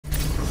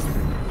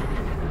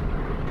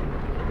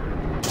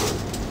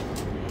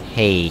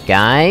Hey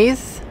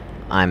guys,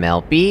 I'm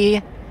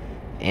LB,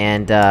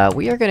 and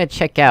we are gonna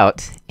check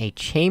out A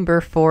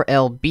Chamber for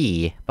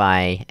LB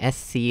by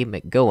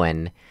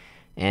scmcgowen.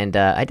 And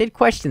I did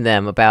question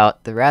them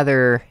about the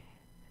rather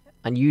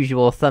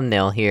unusual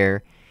thumbnail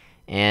here,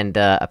 and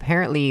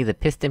apparently the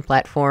piston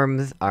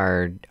platforms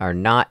are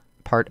not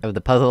part of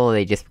the puzzle,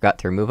 they just forgot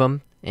to remove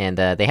them. And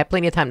they have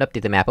plenty of time to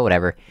update the map, but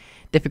whatever.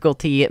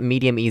 Difficulty,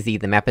 medium, easy,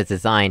 the map is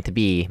designed to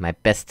be my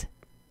best...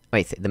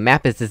 the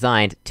map is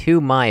designed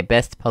to my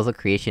best puzzle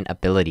creation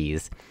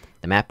abilities.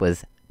 The map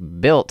was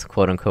built,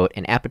 quote-unquote,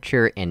 in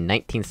Aperture in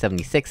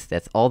 1976,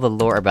 that's all the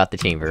lore about the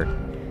chamber.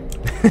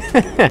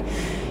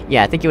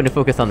 Yeah, I think you want to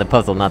focus on the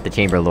puzzle, not the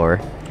chamber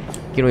lore.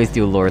 You can always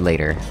do lore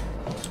later.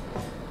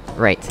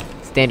 Right.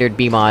 Standard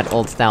B-mod,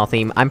 old-style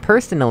theme. I'm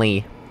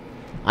personally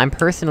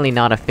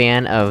not a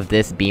fan of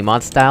this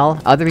B-mod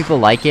style. Other people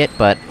like it,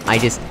 but I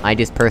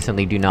just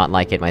personally do not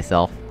like it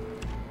myself.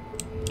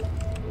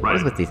 What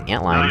is with these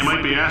ant lines? Now you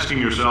might be asking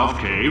yourself,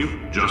 Cave,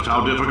 just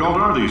how difficult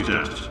are these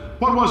tests?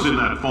 What was in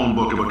that phone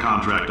book of a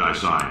contract I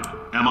signed?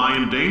 Am I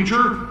in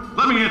danger?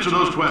 Let me answer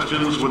those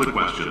questions with a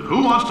question.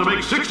 Who wants to make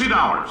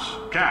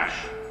 $60? Cash.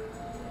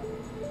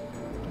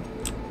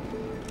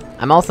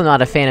 I'm also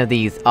not a fan of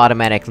these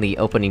automatically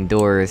opening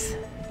doors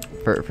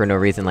for no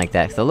reason like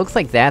that. So it looks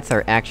like that's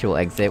our actual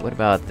exit. What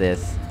about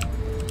this?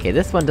 Okay,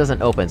 this one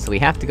doesn't open, so we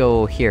have to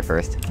go here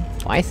first.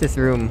 Why is this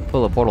room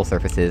full of portal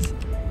surfaces?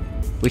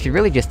 We should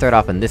really just start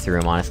off in this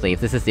room, honestly. If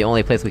this is the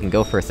only place we can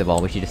go first of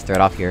all, we should just start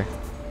off here.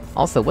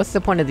 Also, what's the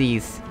point of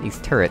these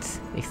turrets?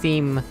 They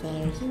seem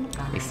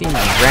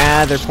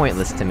rather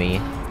pointless to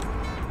me.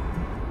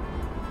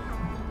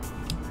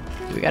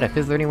 Do we got a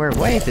fizzler anywhere?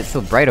 Why is it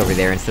so bright over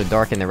there and so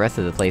dark in the rest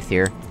of the place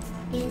here?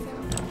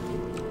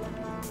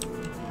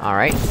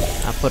 Alright,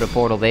 I'll put a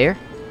portal there.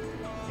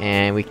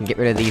 And we can get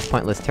rid of these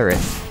pointless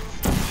turrets.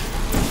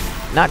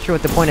 Not sure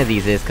what the point of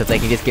these is, cause I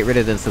can just get rid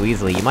of them so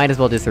easily. You might as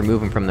well just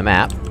remove them from the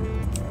map.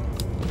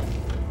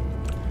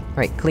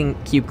 Right,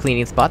 cube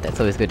cleaning spot, that's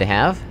always good to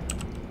have.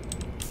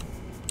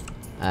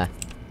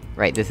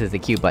 Right, this is the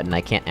cube button, I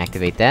can't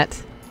activate that.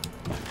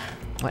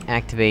 What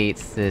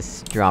activates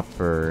this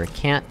dropper?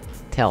 Can't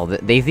tell.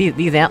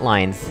 These ant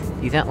lines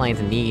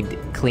need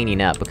cleaning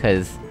up,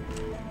 because...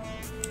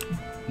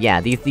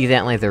 yeah, these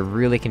ant lines are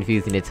really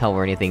confusing to tell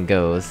where anything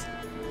goes.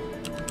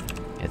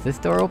 Is this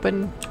door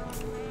open?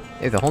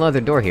 There's a whole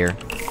other door here.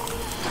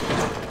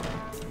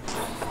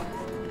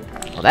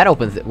 Well, that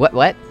opens it-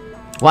 what?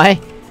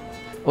 Why?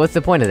 What's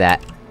the point of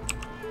that?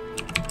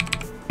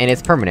 And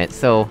it's permanent,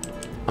 so...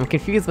 I'm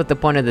confused what the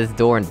point of this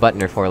door and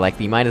button are for, like,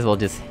 you might as well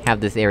just have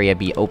this area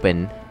be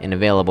open and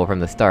available from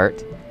the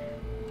start.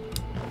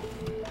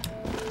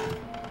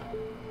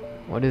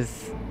 What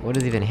is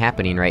even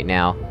happening right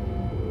now?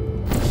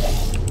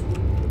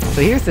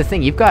 So here's the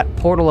thing, you've got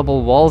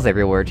portalable walls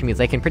everywhere, which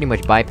means I can pretty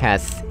much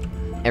bypass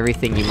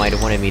everything you might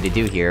have wanted me to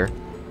do here.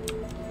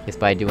 Just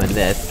by doing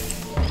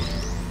this.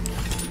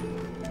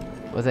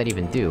 What does that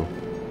even do?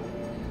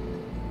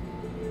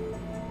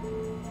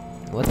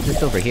 What's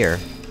this over here?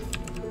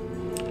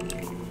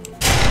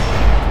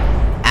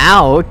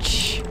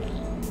 Ouch!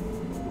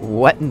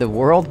 What in the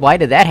world? Why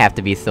did that have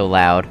to be so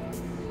loud?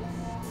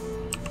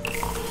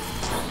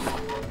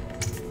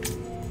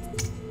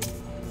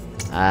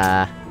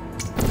 I'm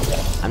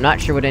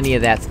not sure what any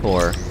of that's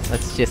for.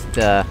 Let's just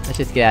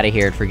get out of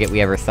here and forget we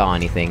ever saw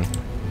anything.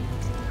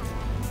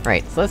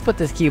 Right, so let's put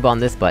this cube on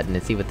this button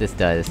and see what this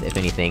does, if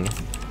anything.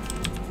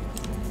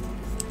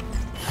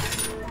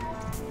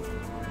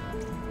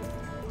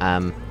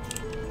 I'm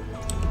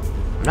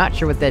not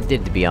sure what that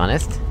did, to be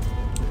honest.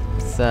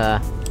 It's,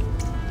 did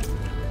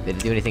it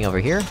do anything over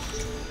here?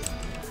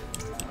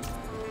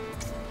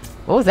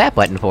 What was that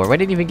button for? I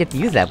didn't even get to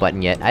use that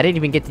button yet. I didn't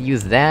even get to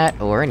use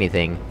that, or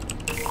anything.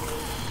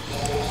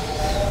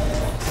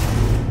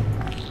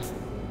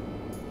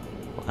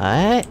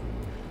 What?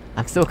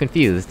 I'm so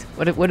confused.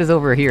 What is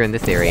over here in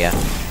this area?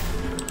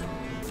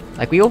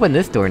 Like, we opened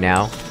this door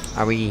now.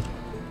 Are we...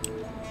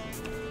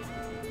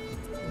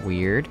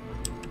 weird.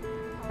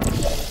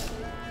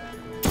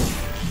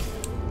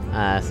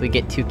 So we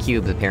get 2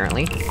 cubes,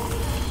 apparently.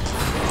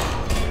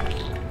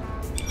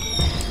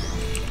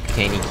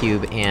 Tiny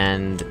cube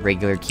and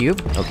regular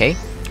cube, okay.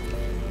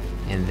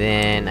 And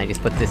then I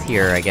just put this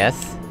here, I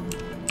guess.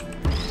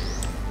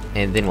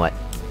 And then what?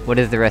 What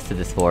is the rest of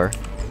this for?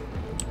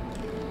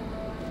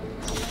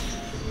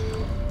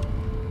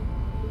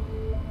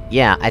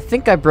 Yeah, I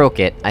think I broke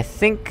it. I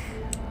think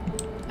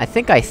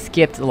I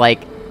skipped,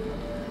 like,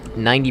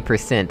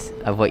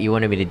 90% of what you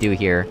wanted me to do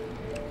here.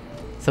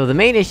 So the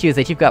main issue is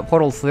that you've got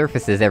portal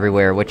surfaces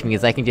everywhere, which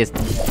means I can just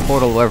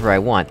portal wherever I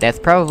want. That's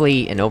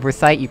probably an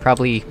oversight, you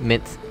probably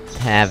meant to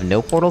have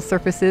no portal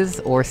surfaces,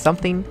 or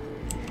something.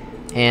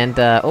 And,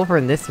 over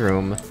in this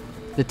room,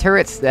 the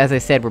turrets, as I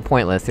said, were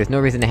pointless, there's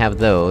no reason to have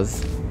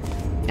those.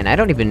 And I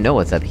don't even know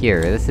what's up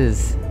here, this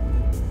is...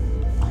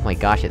 oh my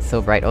gosh, it's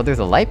so bright. Oh, there's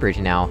a light bridge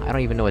now, I don't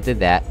even know what did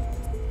that.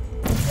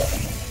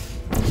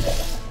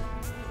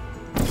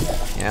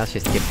 Yeah, let's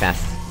just skip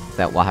past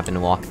that while having to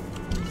walk.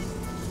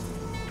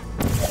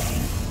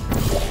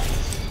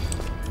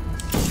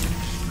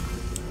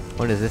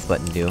 What does this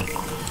button do?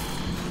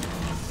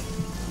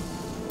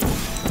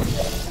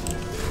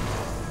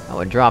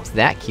 Oh, it drops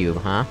that cube,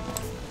 huh?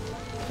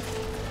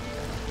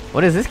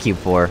 What is this cube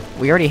for?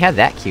 We already had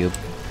that cube.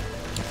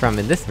 From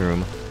in this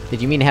room. Did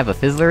you mean to have a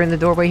fizzler in the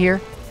doorway here?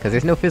 Cause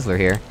there's no fizzler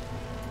here.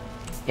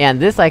 And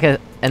this,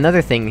 like,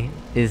 another thing,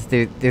 is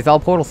there's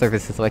all portal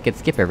surfaces, so I could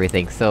skip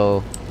everything,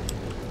 so...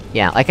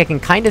 Yeah, like, I can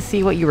kinda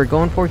see what you were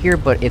going for here,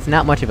 but it's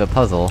not much of a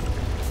puzzle.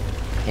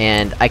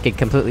 And I could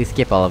completely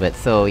skip all of it,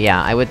 so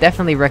yeah, I would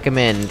definitely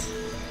recommend,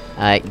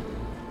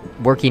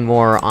 working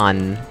more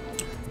on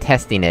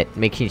testing it,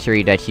 making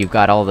sure that you've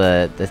got all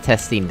the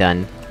testing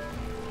done.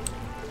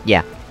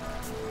 Yeah.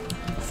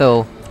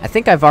 So, I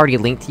think I've already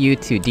linked you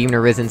to Demon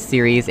Arisen's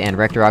series and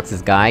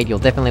Rectorox's guide, you'll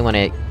definitely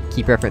wanna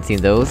keep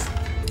referencing those.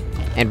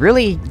 And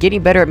really,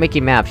 getting better at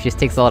making maps just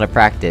takes a lot of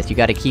practice. You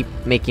gotta keep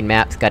making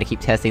maps, gotta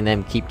keep testing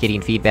them, keep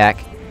getting feedback,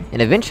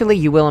 and eventually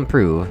you will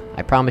improve.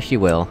 I promise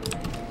you will.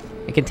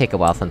 It can take a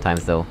while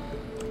sometimes, though.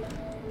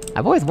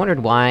 I've always wondered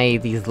why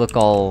these look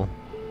all...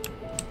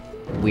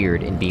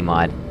 weird in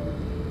BMod.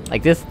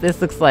 Like,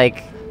 this looks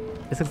like...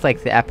 This looks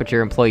like the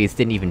Aperture employees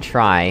didn't even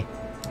try.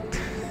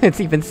 It's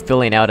even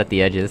spilling out at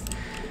the edges.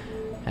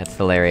 That's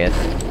hilarious.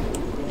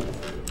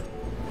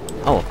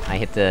 Oh, I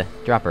hit the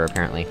dropper,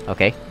 apparently.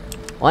 Okay.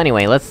 Well,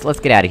 anyway, let's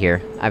get out of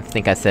here. I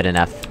think I've said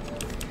enough.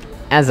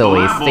 As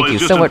always, thank you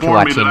so much for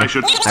watching,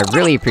 I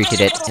really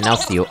appreciate it, and I'll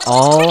see you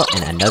all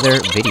in another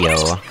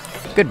video.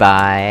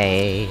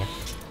 Goodbye!